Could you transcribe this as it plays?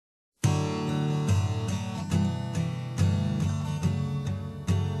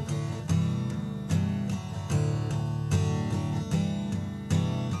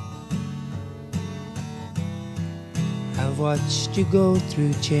watched you go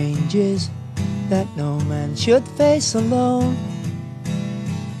through changes that no man should face alone.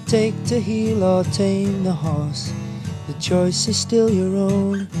 Take to heel or tame the horse, the choice is still your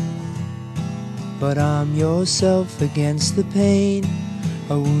own. But arm yourself against the pain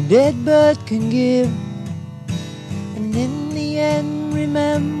a wounded bird can give, and in the end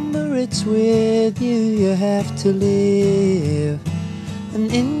remember it's with you you have to live.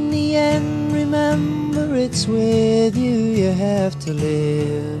 And in the end remember it's with you you have to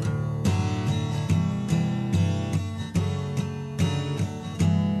live.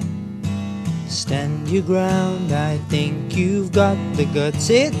 Stand your ground, I think you've got the guts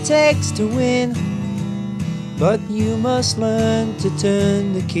it takes to win. But you must learn to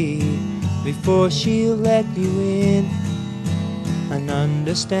turn the key before she'll let you in, and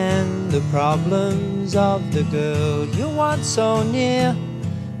understand the problems of the girl you want so near.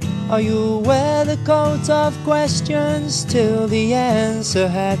 Or you'll wear the coat of questions till the answer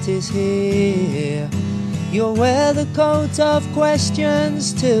hat is here. You'll wear the coat of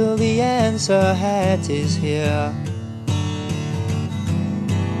questions till the answer hat is here.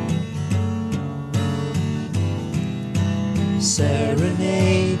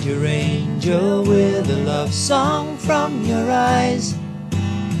 Serenade your angel with a love song from your eyes.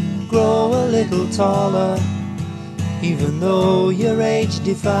 Grow a little taller, even though your age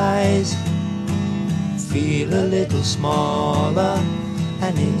defies. Feel a little smaller,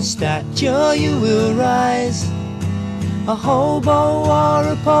 and in stature you will rise. A hobo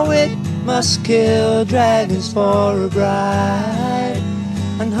or a poet must kill dragons for a bride,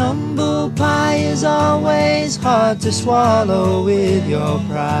 and humble pie is always hard to swallow with your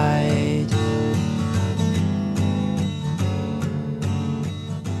pride.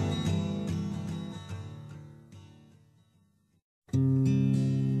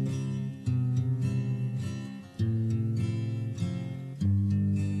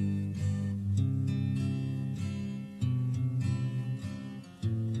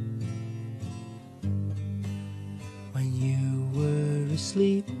 When you were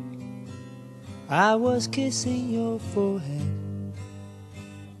asleep, I was kissing your forehead.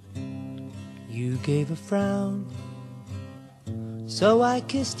 You gave a frown, so I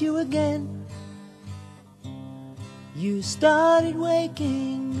kissed you again. You started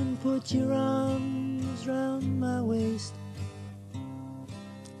waking and put your arms round my waist,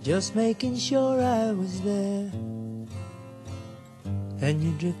 just making sure I was there. Then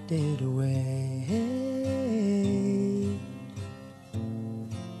you drifted away.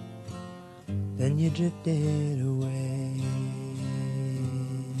 Then you drifted away.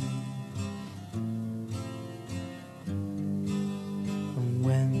 And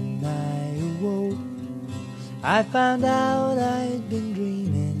when I awoke, I found out I'd been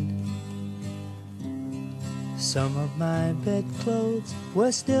dreaming. Some of my bedclothes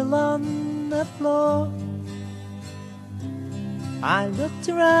were still on the floor. I looked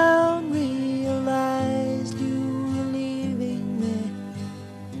around, realized you were leaving me.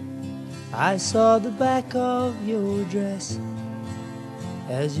 I saw the back of your dress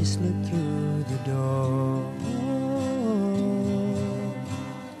as you slipped through the door.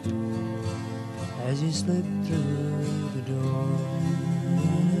 As you slipped through the door.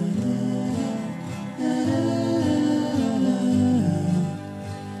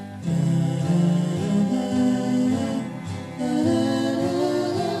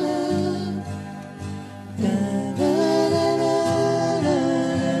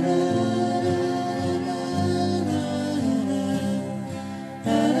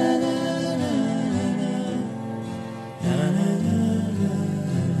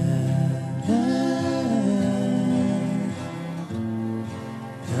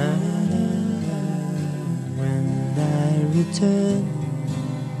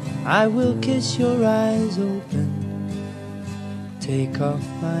 I will kiss your eyes open, take off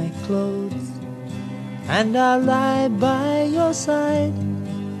my clothes, and I'll lie by your side.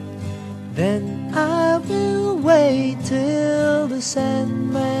 Then I will wait till the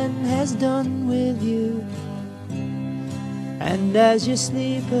Sandman has done with you, and as you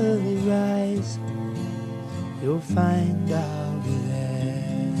sleepily rise, you'll find I'll be there.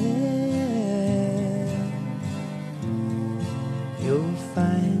 You'll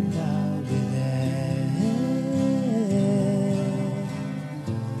find I'll be there.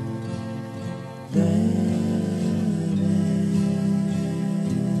 There.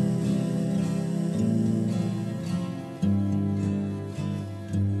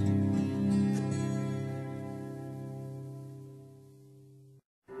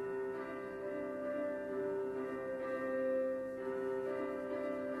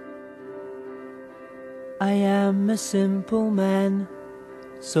 I am a simple man,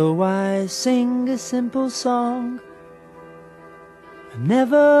 so I sing a simple song. I've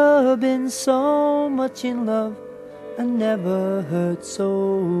never been so much in love, and never hurt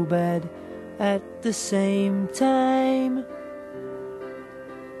so bad at the same time.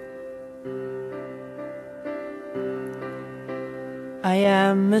 I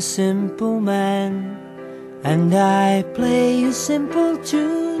am a simple man, and I play a simple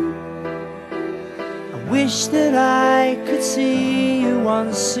tune. I wish that I could see you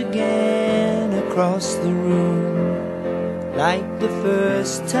once again across the room, like the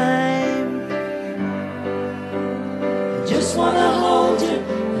first time. I just wanna hold you,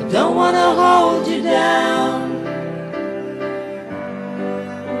 I don't wanna hold you down.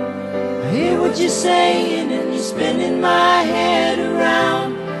 I hear what you're saying and you're spinning my head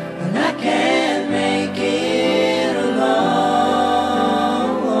around, and I can't make it alone.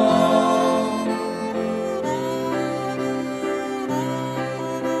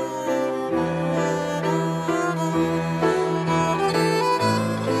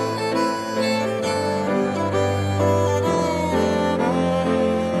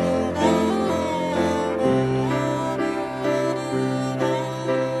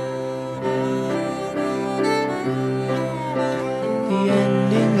 The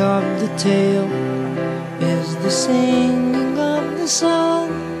ending of the tale is the singing of the song.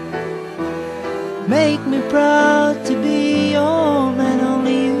 Make me proud to be your man,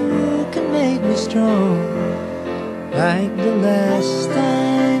 only you can make me strong, like the last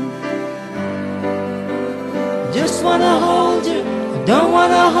time. I just wanna hold you, I don't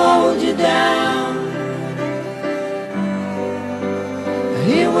wanna hold you down. I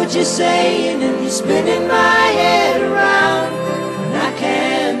hear what you're saying and you're spinning my head around, and I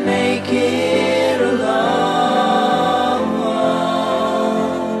can't make it